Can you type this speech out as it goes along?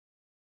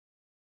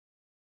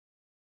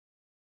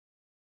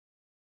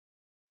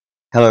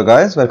Hello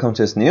guys, welcome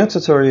to this new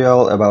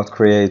tutorial about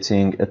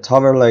creating a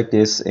tower like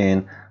this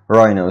in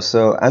Rhino.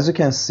 So as you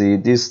can see,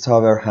 this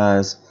tower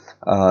has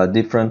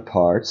different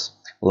parts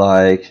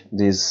like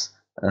these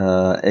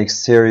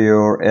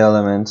exterior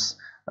elements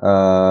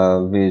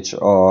which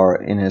are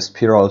in a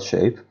spiral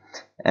shape,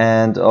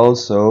 and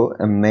also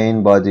a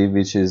main body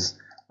which is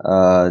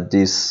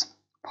this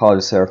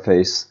poly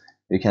surface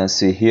you can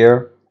see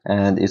here,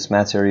 and its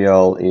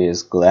material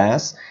is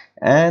glass,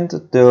 and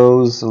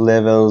those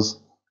levels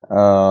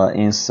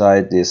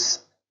inside this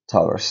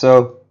tower.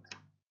 So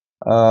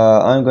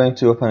I'm going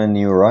to open a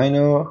new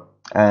Rhino,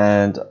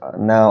 and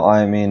now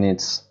I'm in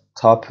its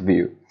top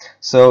view.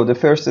 So the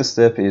first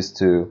step is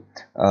to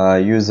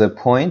use a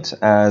point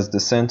as the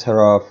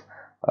center of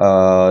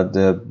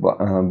the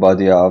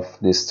body of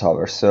this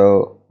tower.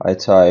 So I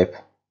type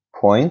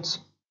point,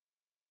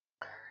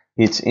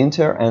 hit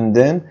enter, and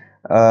then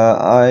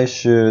I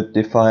should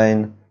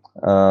define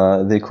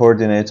the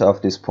coordinate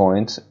of this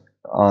point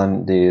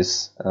on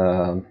this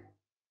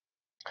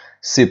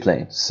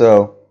C-plane.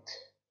 So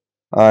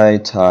I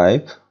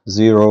type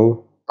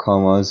 0,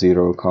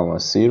 0,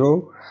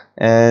 0,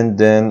 and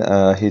then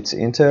hit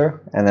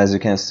enter, and as you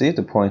can see,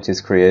 the point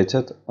is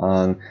created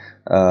on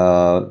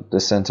the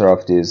center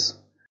of this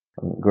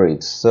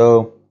grid.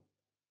 So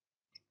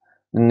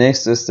the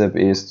next step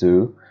is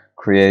to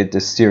create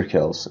the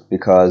circles,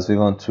 because we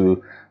want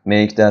to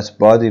make that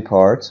body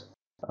part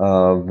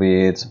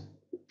with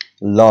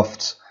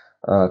loft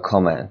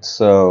command.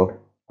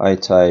 So I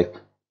type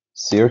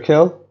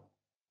circle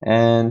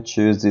and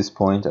choose this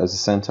point as the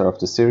center of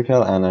the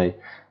circle, and I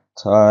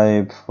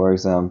type, for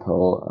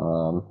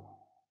example,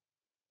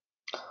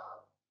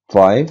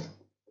 5.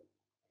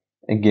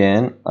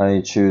 Again,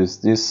 I choose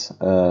this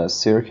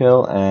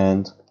circle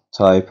and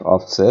type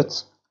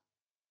offset,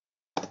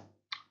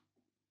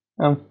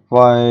 and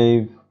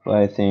 5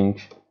 I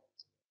think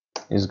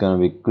is gonna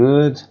be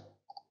good.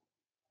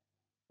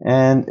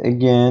 And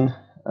again,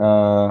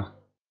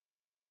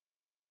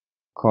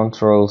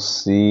 Control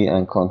C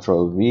and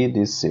Control V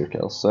this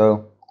circle.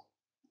 So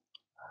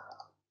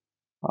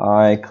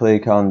I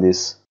click on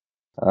this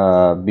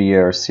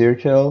BR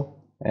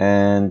circle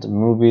and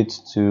move it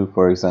to,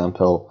 for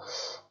example,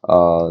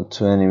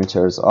 20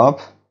 meters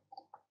up,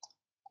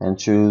 and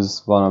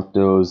choose one of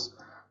those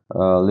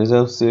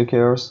little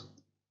circles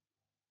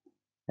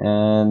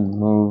and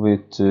move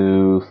it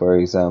to, for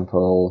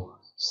example,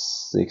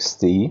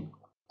 60.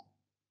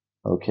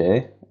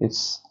 Okay,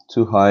 it's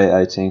too high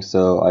I think,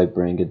 so I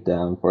bring it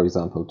down, for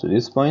example, to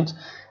this point.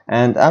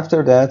 And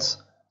after that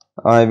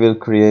I will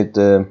create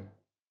the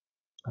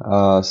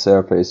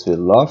surface with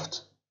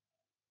loft.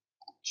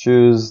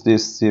 Choose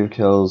these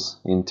circles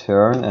in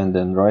turn, and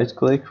then right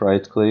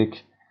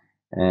click,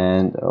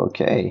 and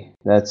okay,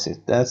 that's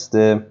it. That's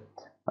the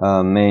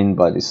main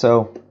body.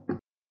 So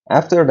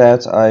after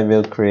that I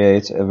will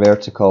create a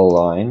vertical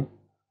line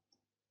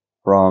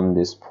from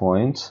this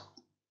point.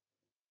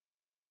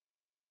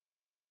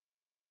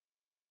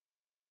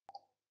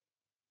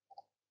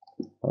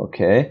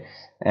 Okay,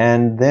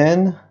 and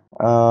then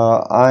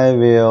I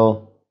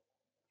will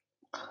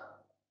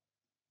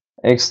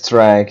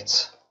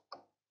extract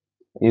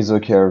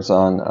isocurves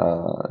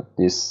on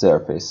this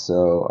surface.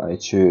 So I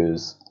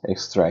choose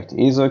extract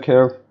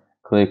isocurve,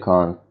 click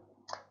on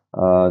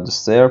the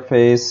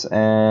surface,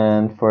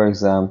 and for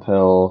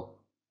example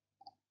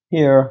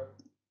here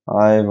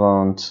I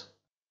want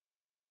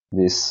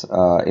this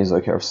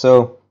isocurve.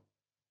 So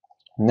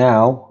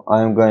now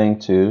I'm going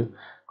to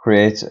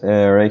create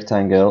a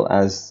rectangle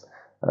as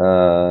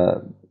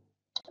a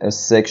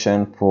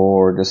section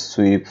for the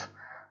sweep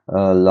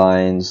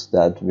lines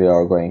that we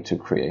are going to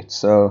create.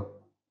 So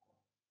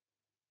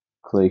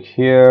click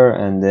here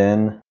and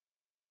then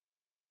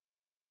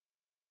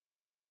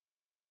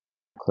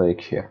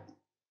click here,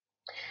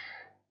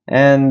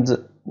 and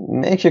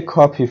make a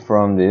copy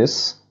from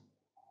this,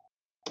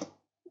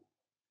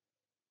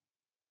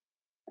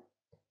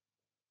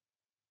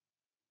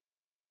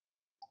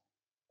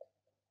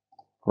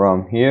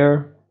 from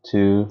here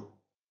to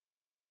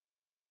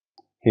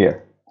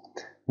here.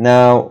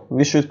 Now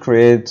we should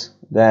create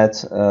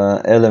that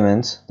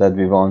element that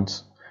we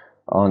want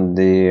on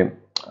the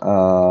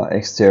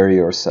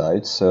exterior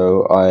side.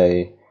 So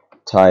I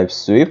type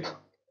sweep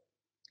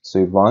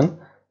 1,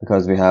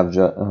 because we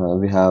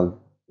have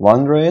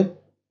one rail.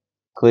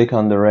 Click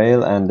on the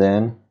rail and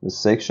then the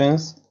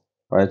sections,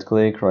 right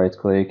click,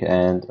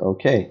 and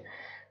okay.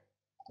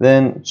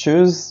 Then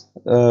choose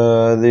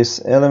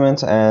this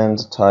element and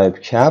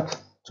type cap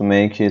to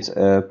make it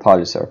a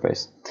poly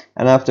surface,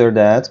 and after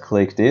that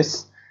click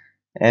this,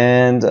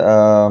 and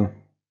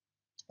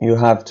you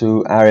have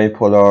to array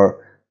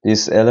polar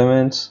this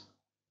element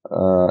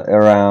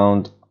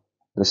around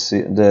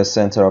the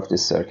center of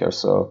this circle.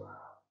 So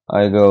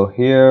I go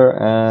here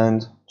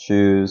and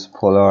choose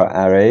polar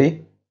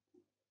array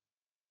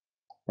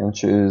and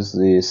choose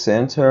the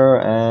center,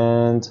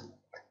 and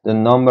the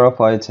number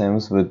of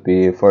items would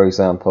be, for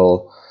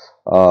example,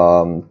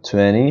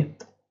 20.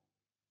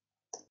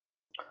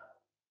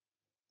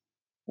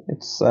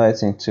 It's, I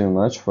think, too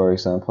much. For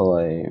example,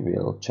 I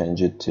will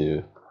change it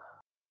to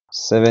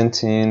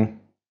 17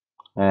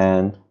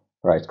 and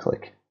right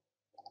click.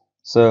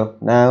 So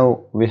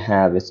now we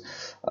have it.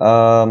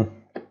 I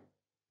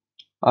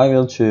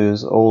will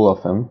choose all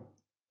of them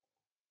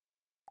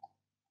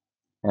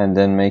and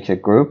then make a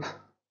group.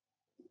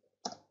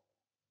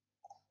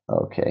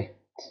 Okay,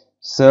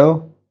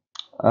 so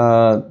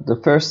the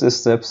first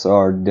steps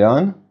are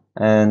done,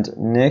 and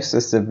next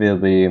step will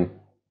be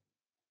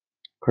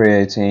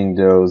creating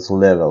those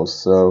levels.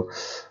 So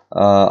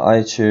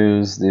I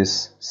choose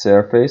this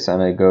surface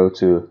and I go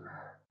to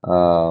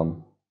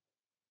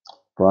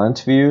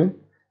front view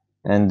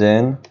and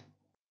then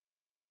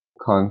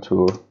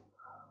contour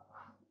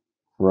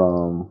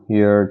from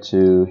here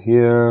to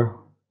here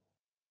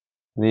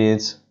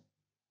with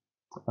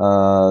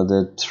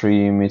the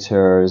 3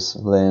 meters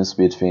length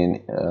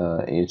between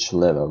each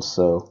level.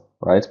 So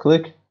right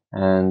click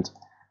and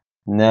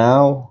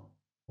now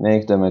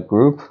make them a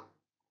group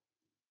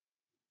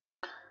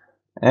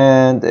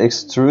and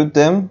extrude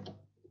them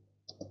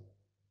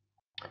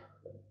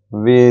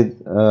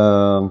with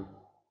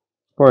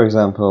for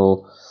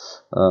example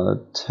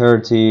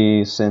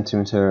 30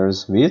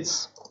 centimeters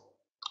width.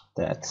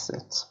 That's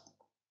it.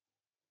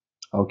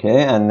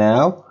 Okay, and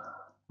now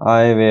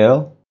I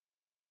will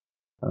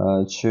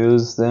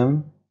choose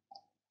them,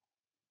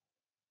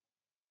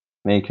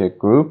 make a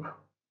group.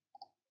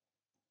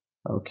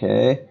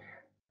 Okay,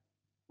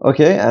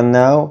 and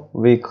now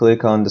we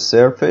click on the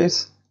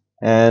surface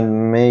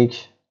and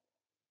make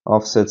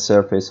offset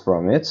surface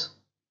from it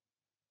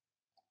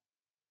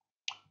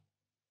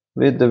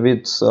with the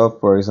width of,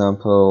 for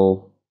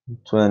example,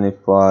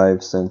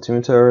 25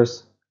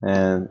 centimeters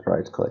and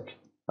right click.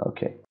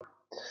 Okay,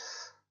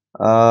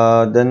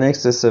 the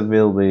next step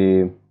will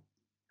be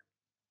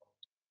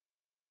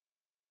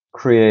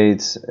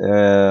create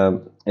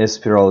a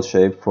spiral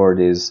shape for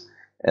these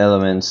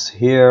elements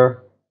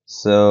here.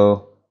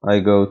 So I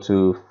go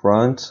to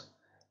front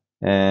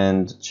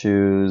and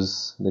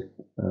choose the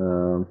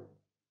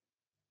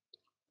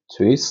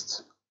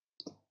twist,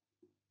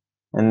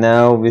 and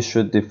now we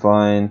should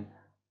define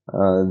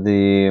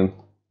the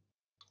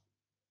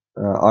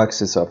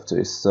axis of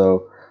twist.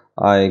 So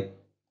I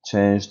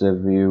change the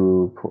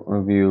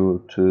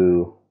view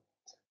to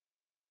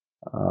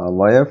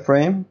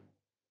wireframe,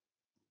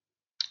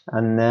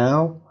 and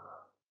now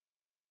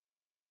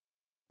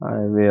I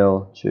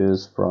will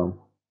choose from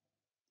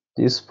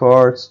this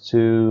part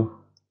to,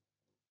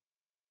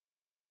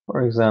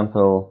 for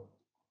example,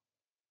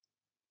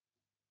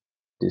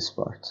 this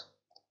part.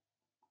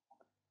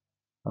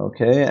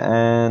 Okay,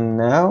 and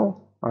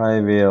now I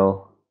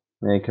will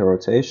make a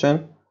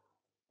rotation,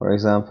 for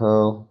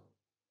example,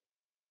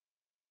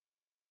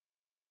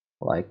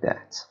 like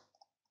that.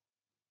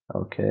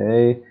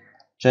 Okay,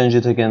 change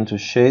it again to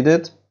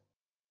shaded,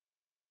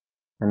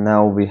 and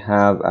now we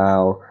have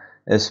our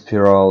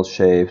spiral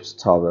shaped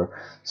tower.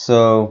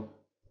 So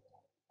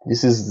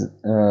this is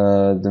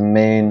the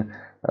main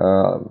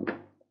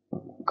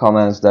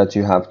commands that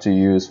you have to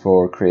use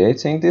for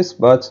creating this,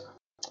 but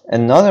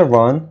another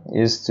one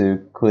is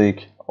to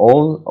click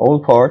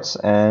all parts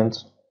and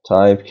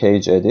type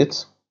cage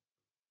edit,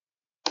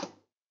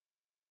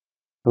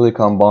 click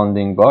on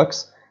bounding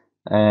box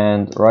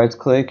and right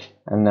click,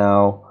 and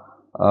now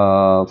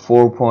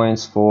 4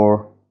 points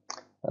for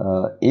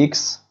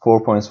X,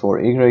 4 points for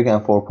Y,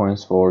 and 4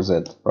 points for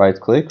Z. Right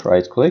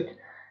click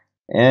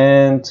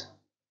and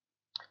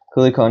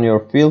click on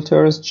your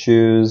filters,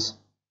 choose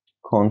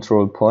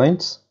control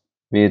points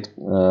with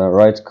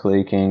right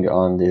clicking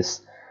on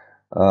this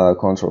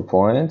control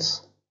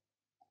points,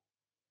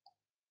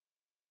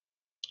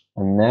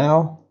 and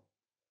now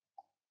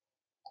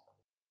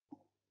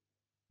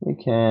we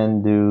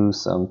can do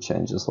some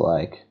changes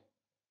like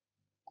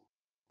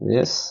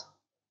this.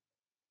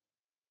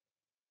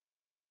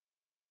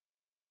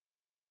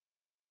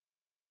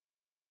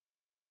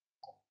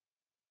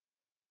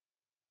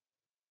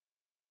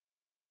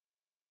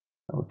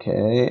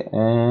 Okay,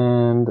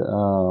 and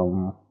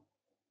a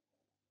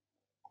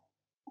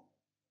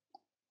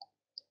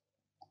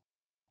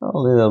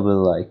little bit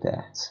like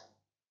that.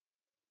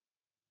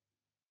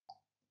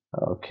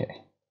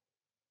 Okay.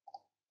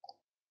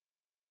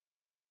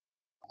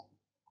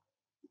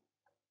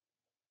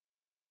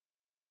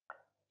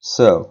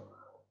 So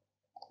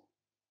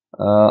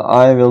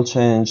I will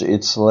change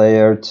its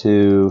layer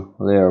to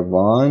layer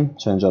 1,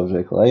 change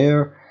object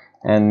layer,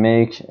 and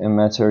make a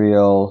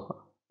material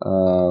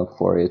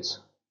for it,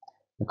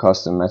 a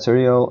custom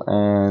material,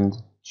 and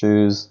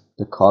choose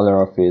the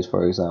color of it,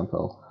 for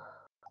example,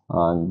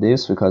 on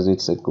this, because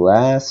it's a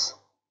glass.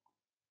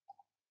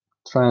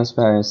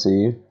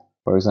 Transparency,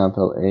 for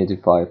example,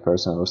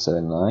 85% or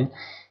 79,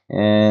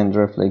 and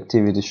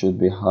reflectivity should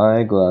be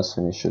high, glass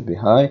finish should be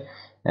high,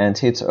 and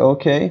hit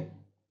OK.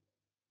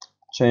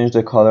 Change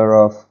the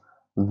color of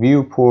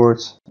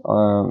viewport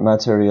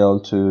material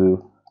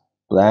to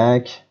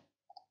black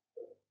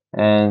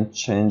and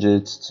change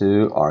it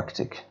to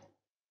Arctic.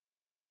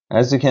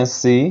 As you can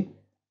see,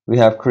 we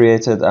have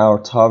created our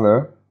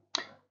tower.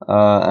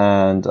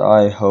 and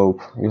I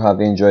hope you have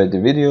enjoyed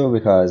the video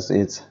because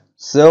it's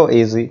so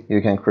easy.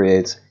 You can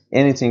create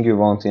anything you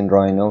want in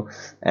Rhino,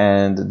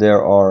 and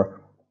there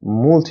are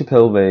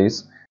multiple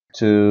ways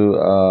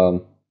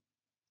to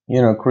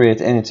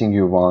create anything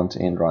you want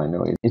in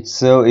Rhino. It's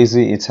so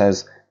easy. It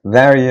has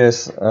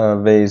various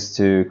ways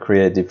to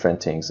create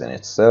different things in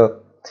it.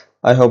 So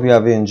I hope you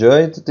have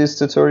enjoyed this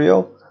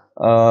tutorial.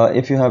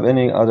 If you have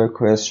any other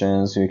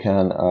questions, you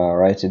can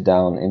write it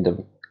down in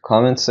the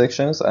comment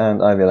sections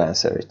and I will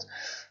answer it.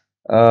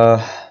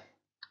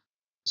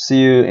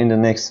 See you in the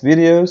next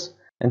videos,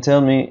 and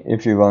tell me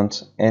if you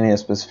want any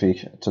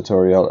specific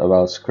tutorial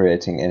about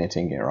creating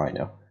anything in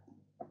Rhino.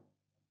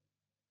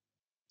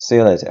 See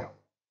you later.